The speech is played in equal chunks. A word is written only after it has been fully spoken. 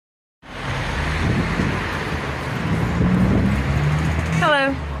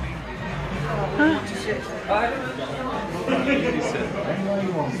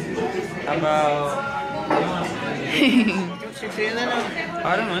How about...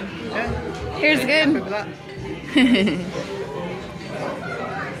 I don't know. Here's good.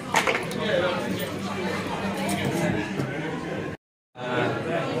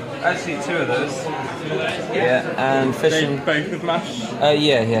 Actually, 2 of those. Yeah, and fish and... Both with mash?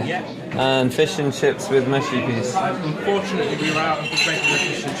 Yeah. And fish and chips with mushy peas. Unfortunately, we were out of the regular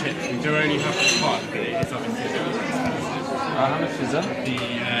fish and chips. We do only have the cod, but it is obviously how much is that?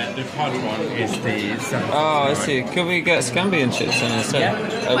 The cod one is the 7. Oh, I see. Could we get scampi and chips then instead?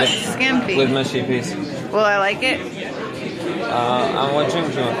 Yeah. What's scampi? With mushy peas. Will I like it? And what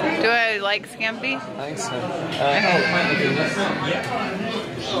drink do you want? Do I like scampi? I think so.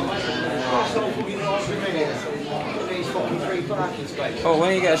 Oh,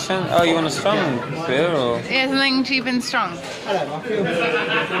 when you get a shan... Oh, you want a strong beer or...? Yeah, something cheap and strong.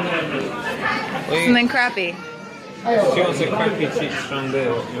 Something crappy. She wants a crappy, cheap, strong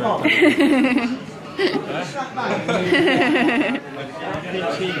beer. Yeah.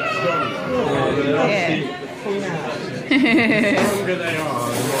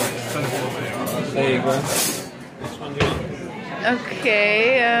 There you go.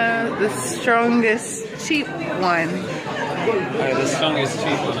 Okay, the strongest cheap one. Alright, the strongest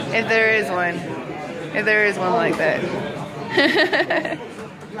cheap one. If there is one. If there is one like that.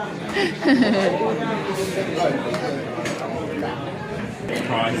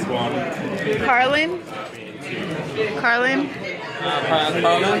 Price one. Carlin? Carlin?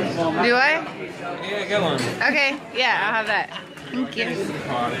 Carlin? Do I? Yeah, get one. Okay, yeah, I'll have that. Thank you. And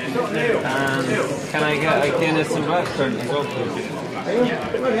can I get a Guinness and blackcurrant as well, please?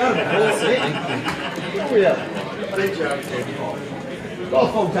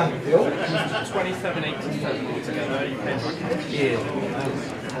 $27.87 altogether. You pay for Yeah.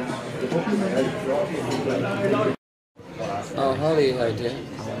 Oh, Holly had it.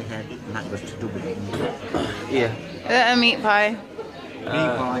 Yeah. A meat pie.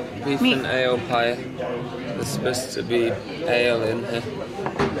 Beef and ale pie. There's supposed to be ale in here.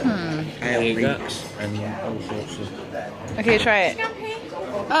 There you go. And all sorts of... Okay, try it.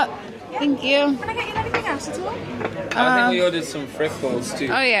 Oh, thank you. Can I get you anything else at all? I think we ordered some frickles too.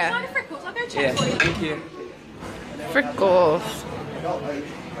 Oh yeah. Frickles, I'll go check Yeah, for you. thank you. Frickles.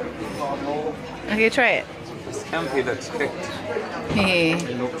 Okay, try it. Scampi looks cooked. Hey.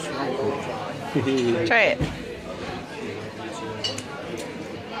 Try it.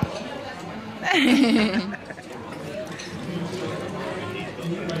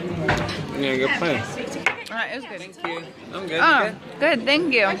 Yeah, good play. Alright, it was good. Thank you. I'm good. Oh, good,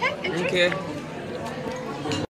 thank you. Okay, enjoy. Thank you.